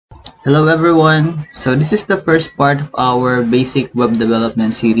Hello everyone! So this is the first part of our basic web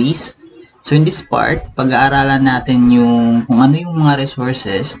development series. So in this part, pag-aaralan natin yung kung ano yung mga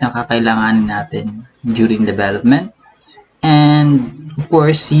resources na kakailanganin natin during development. And of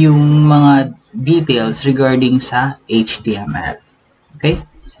course, yung mga details regarding sa HTML. Okay?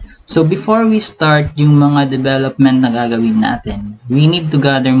 So before we start yung mga development na gagawin natin, we need to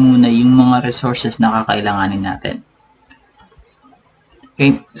gather muna yung mga resources na kakailanganin natin.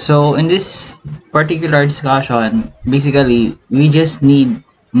 Okay, so in this particular discussion, basically, we just need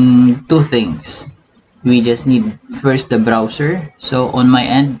two things. We just need first the browser. So on my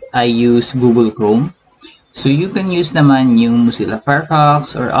end, I use Google Chrome. So you can use naman yung Mozilla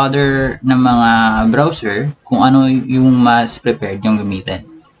Firefox or other na mga browser kung ano yung mas prepared yung gamitin.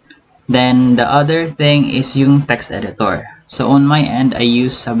 Then the other thing is yung text editor. So on my end, I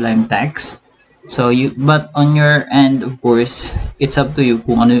use Sublime Text. So but on your end, of course, it's up to you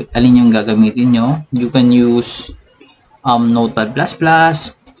kung alin yung gagamitin nyo. You can use Notepad++,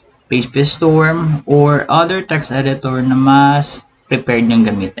 PHP Storm, or other text editor na mas prepared yung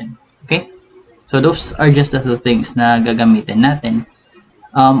gamitin. Okay? So those are just the two things na gagamitin natin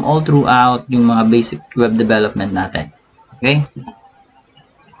all throughout yung mga basic web development natin. Okay?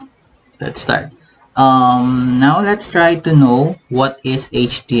 Let's start. Now let's try to know what is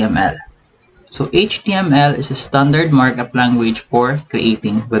HTML. So HTML is a standard markup language for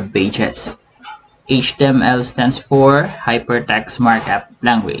creating web pages. HTML stands for Hypertext Markup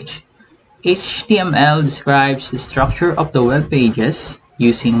Language. HTML describes the structure of the web pages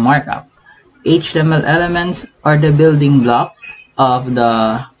using markup. HTML elements are the building block of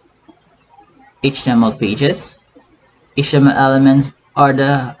the HTML pages. HTML elements are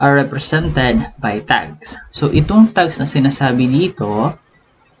represented by tags. So itong tags na sinasabi dito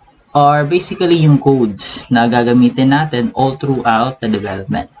are basically yung codes na gagamitin natin all throughout the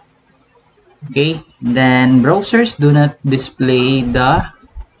development. Okay, then browsers do not display the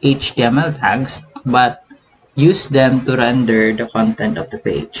HTML tags but use them to render the content of the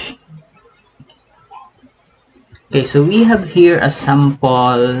page. Okay, so we have here a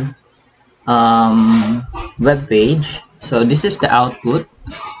sample web page. So this is the output,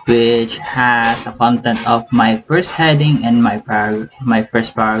 which has a content of my first heading and my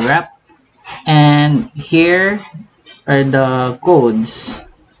first paragraph, and here are the codes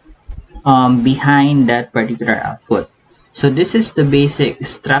behind that particular output. So this is the basic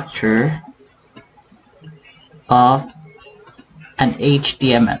structure of an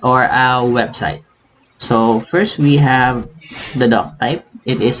HTML or a website. So first we have the doc type.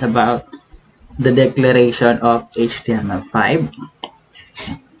 It is about the declaration of HTML5.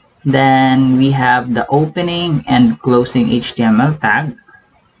 Then we have the opening and closing HTML tag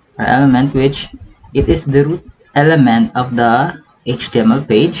or element, which it is the root element of the HTML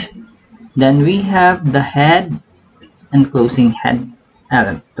page. Then we have the head and closing head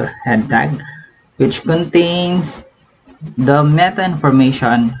element or head tag, which contains the meta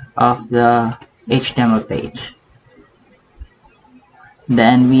information of the HTML page.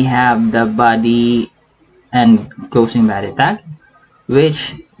 Then we have the body and closing body tag,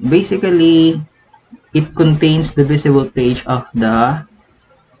 which basically it contains the visible page of the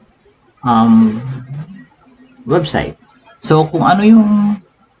website. So kung ano yung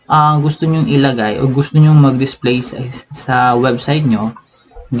gusto nyong ilagay o gusto nyong mag-display sa website nyo,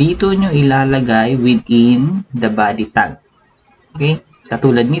 dito nyo ilalagay within the body tag. Okay?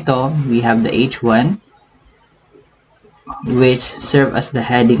 Katulad nito, we have the H1, which serve as the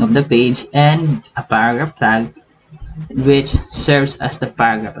heading of the page, and a paragraph tag, which serves as the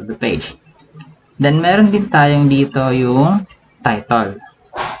paragraph of the page. Then meron din tayong dito yung title.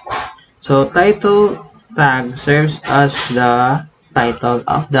 So title tag serves as the title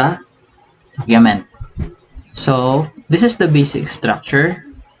of the document. So this is the basic structure.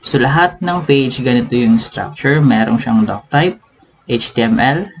 So lahat ng page ganito yung structure. Meron siyang doc type,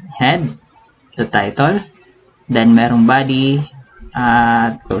 HTML, head, the title, then merong body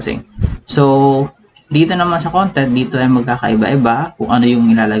at closing. So dito naman sa content, dito ay magkakaiba-iba kung ano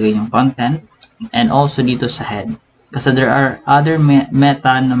yung ilalagay yung content, and also dito sa head. Kasi there are other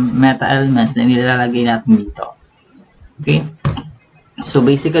meta elements na nilalagay natin dito. Okay? So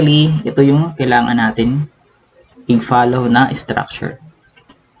basically, ito yung kailangan natin i-follow na structure.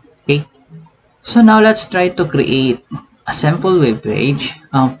 Okay? So now let's try to create a simple web page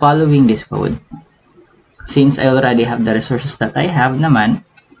following this code. Since I already have the resources that I have naman,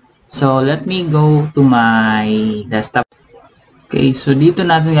 so let me go to my desktop. Okay, so dito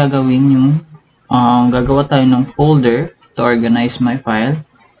natin gagawin yung gagawa tayo ng folder to organize my file.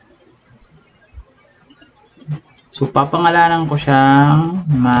 So, papangalanan ko siyang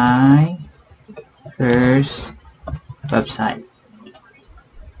my first website.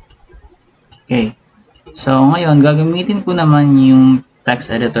 Okay. So, ngayon, gagamitin ko naman yung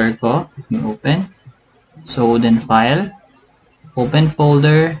text editor ko. Let me open. So, then file, open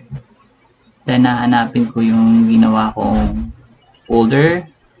folder, then hahanapin ko yung ginawa kong folder.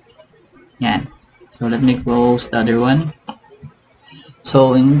 Yan. So, let me close the other one.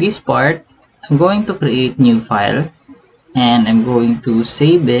 So, in this part, I'm going to create new file, and I'm going to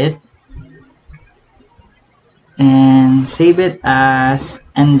save it, and save it as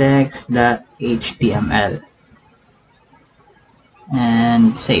index.html,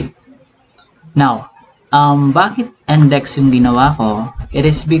 and save. Now, bakit index yung ginawa ko? It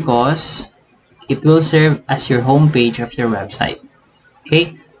is because it will serve as your home page of your website.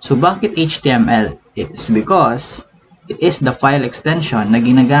 Okay? So, bakit HTML? It is because it is the file extension na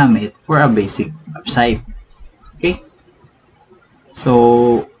ginagamit for a basic website. Okay?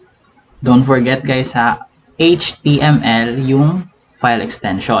 So, don't forget guys ha, HTML yung file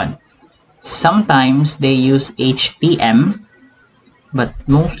extension. Sometimes they use HTM, but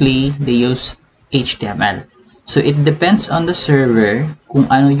mostly they use HTML. So, it depends on the server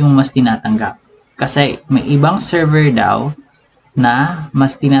kung ano yung mas tinatanggap. Kasi may ibang server daw na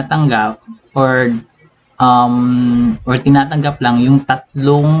mas tinatanggap or tinatanggap lang yung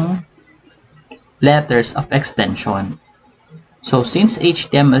tatlong letters of extension. So, since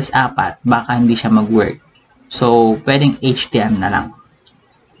HTML is 4, baka hindi siya mag-work. So, pwedeng HTML na lang.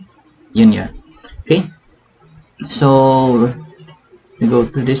 Yun. Okay? So, we go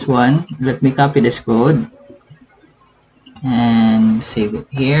to this one. Let me copy this code and save it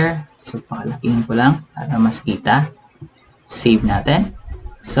here. So, pakalakihin ko lang para mas kita. Save natin.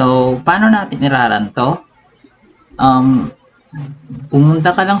 So, paano natin iraran to?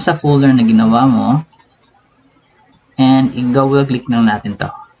 Pumunta ka lang sa folder na ginawa mo and i-double click lang natin to.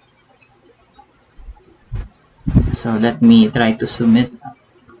 So, let me try to zoom it.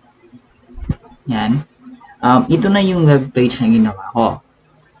 Yan. Ito na yung web page na ginawa ko.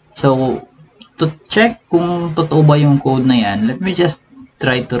 So, to check kung totoo ba yung code na yan, let me just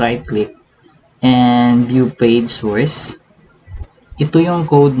try to right click and view page source. Ito yung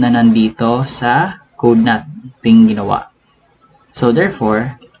code na nandito sa code nating ginawa. So,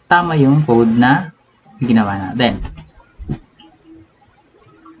 therefore, tama yung code na ginawa natin.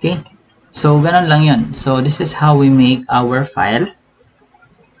 Okay? So, ganun lang yun. So, this is how we make our file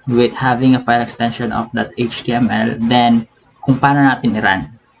with having a file extension of .html. Then, kung paano natin i-run.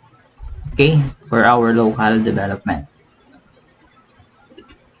 Okay? For our local development.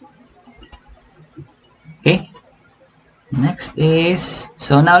 Okay? Next is,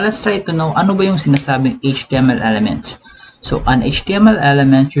 so now let's try to know ano ba yung sinasabing HTML elements. So, an HTML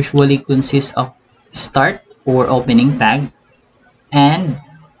element usually consists of start or opening tag and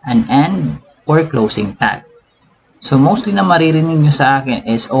an end or closing tag. So, mostly na maririnig nyo sa akin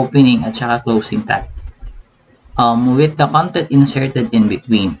is opening at saka closing tag. With the content inserted in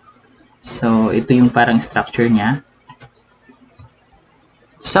between. So, ito yung parang structure niya.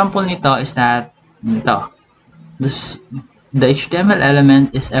 Sample nito is that, ito. The HTML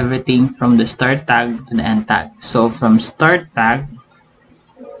element is everything from the start tag to the end tag. So, from start tag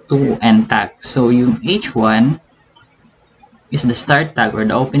to end tag. So, yung H1 is the start tag or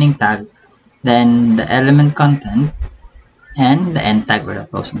the opening tag, then the element content, and the end tag or the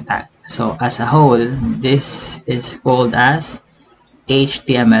closing tag. So, as a whole, this is called as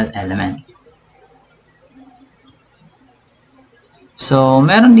HTML element. So,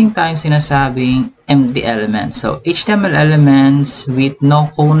 meron din tayong sinasabing empty elements. So, HTML elements with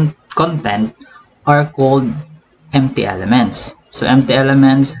no content are called empty elements. So, empty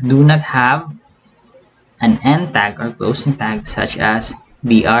elements do not have an end tag or closing tag such as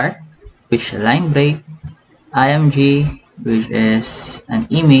BR, which is a line break, IMG, which is an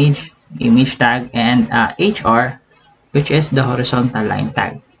image tag, and HR, which is the horizontal line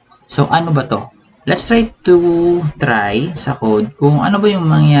tag. So, ano ba to? Let's try sa code kung ano ba yung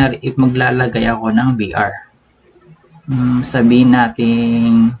mangyayari if maglalagay ako ng BR. Sabihin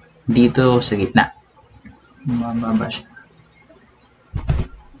natin dito sa gitna. Mababa siya.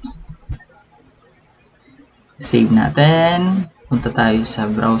 Save natin. Punta tayo sa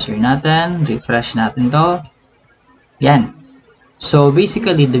browser natin. Refresh natin to. Yan. So,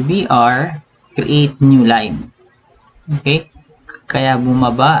 basically, the BR create new line. Okay? Kaya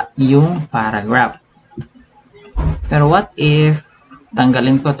bumaba yung paragraph. Pero what if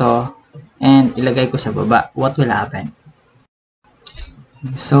tanggalin ko to and ilagay ko sa baba? What will happen?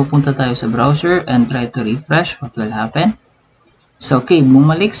 So, punta tayo sa browser and try to refresh. What will happen? So, okay,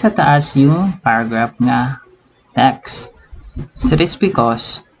 bumalik sa taas yung paragraph nga text. So it's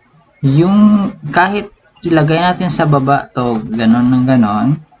because yung kahit ilagay natin sa baba to, ganon ng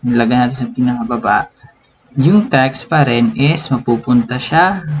ganon, ilagay natin sa pinakababa, yung text pa rin is mapupunta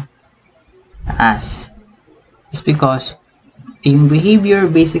siya taas. It's because yung behavior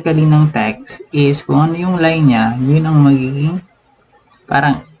basically ng text is kung ano yung line niya, yun ang magiging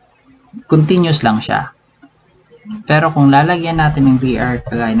parang continuous lang siya. Pero kung lalagyan natin ng BR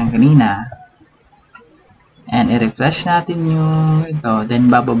kagaya ng kanina and i-refresh natin yung ito, then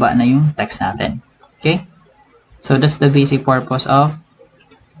bababa na yung text natin. Okay? So that's the basic purpose of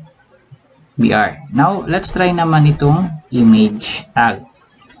BR. Now, let's try naman itong image tag.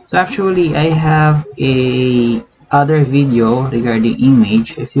 So actually, I have a other video regarding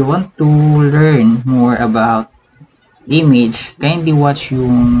image. If you want to learn more about image, kindly watch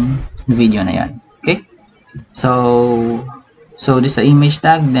yung video na yan. Okay? So this is image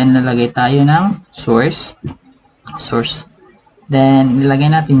tag. Then, lalagay tayo ng source. Then,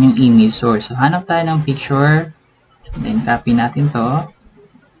 nilagay natin yung image source. So, hanap tayo ng picture. Then, copy natin to.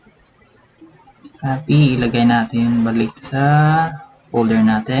 Copy, ilagay natin balik sa folder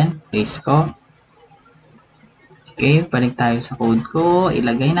natin. Paste ko. Okay, balik tayo sa code ko.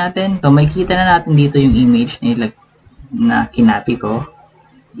 Ilagay natin. So, makikita na natin dito yung image na kinapi ko.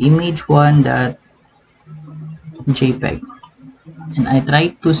 Image1.jpg. And I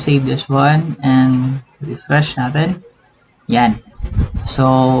try to save this one and refresh natin. Yan.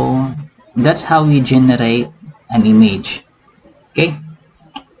 So, that's how we generate an image. Okay?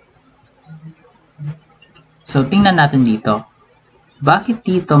 So, tingnan natin dito. Bakit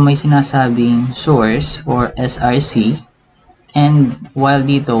dito may sinasabing source or src and while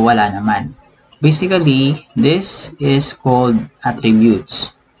dito wala naman? Basically, this is called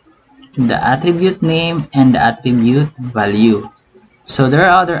attributes. The attribute name and the attribute value. So, there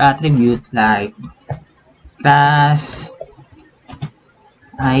are other attributes like class,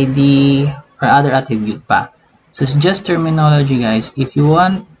 ID, or other attribute pa. So, it's just terminology, guys. If you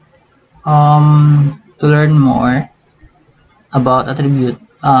want to learn more about attribute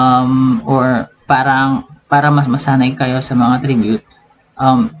or para mas masanay kayo sa mga attribute,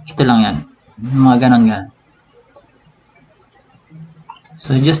 ito lang yan, mga ganon.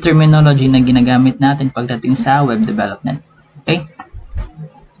 So just terminology na ginagamit natin pagdating sa web development. Okay?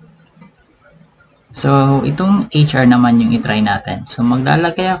 So itong HR naman yung i-try natin. So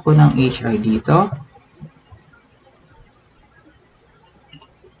maglalagay ako ng HR dito.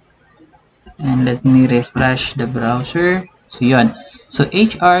 And let me refresh the browser. So, yun. So,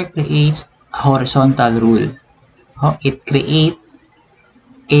 HR creates a horizontal rule. It creates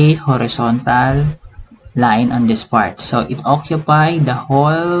a horizontal line on this part. So, it occupies the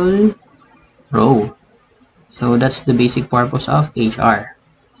whole row. So, that's the basic purpose of HR.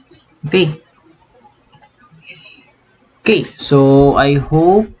 Okay. Okay. So, I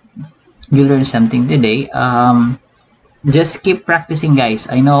hope you learned something today. Just keep practicing, guys.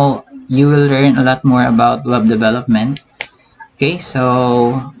 I know you will learn a lot more about web development. Okay,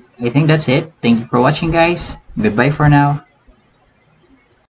 so I think that's it. Thank you for watching, guys. Goodbye for now.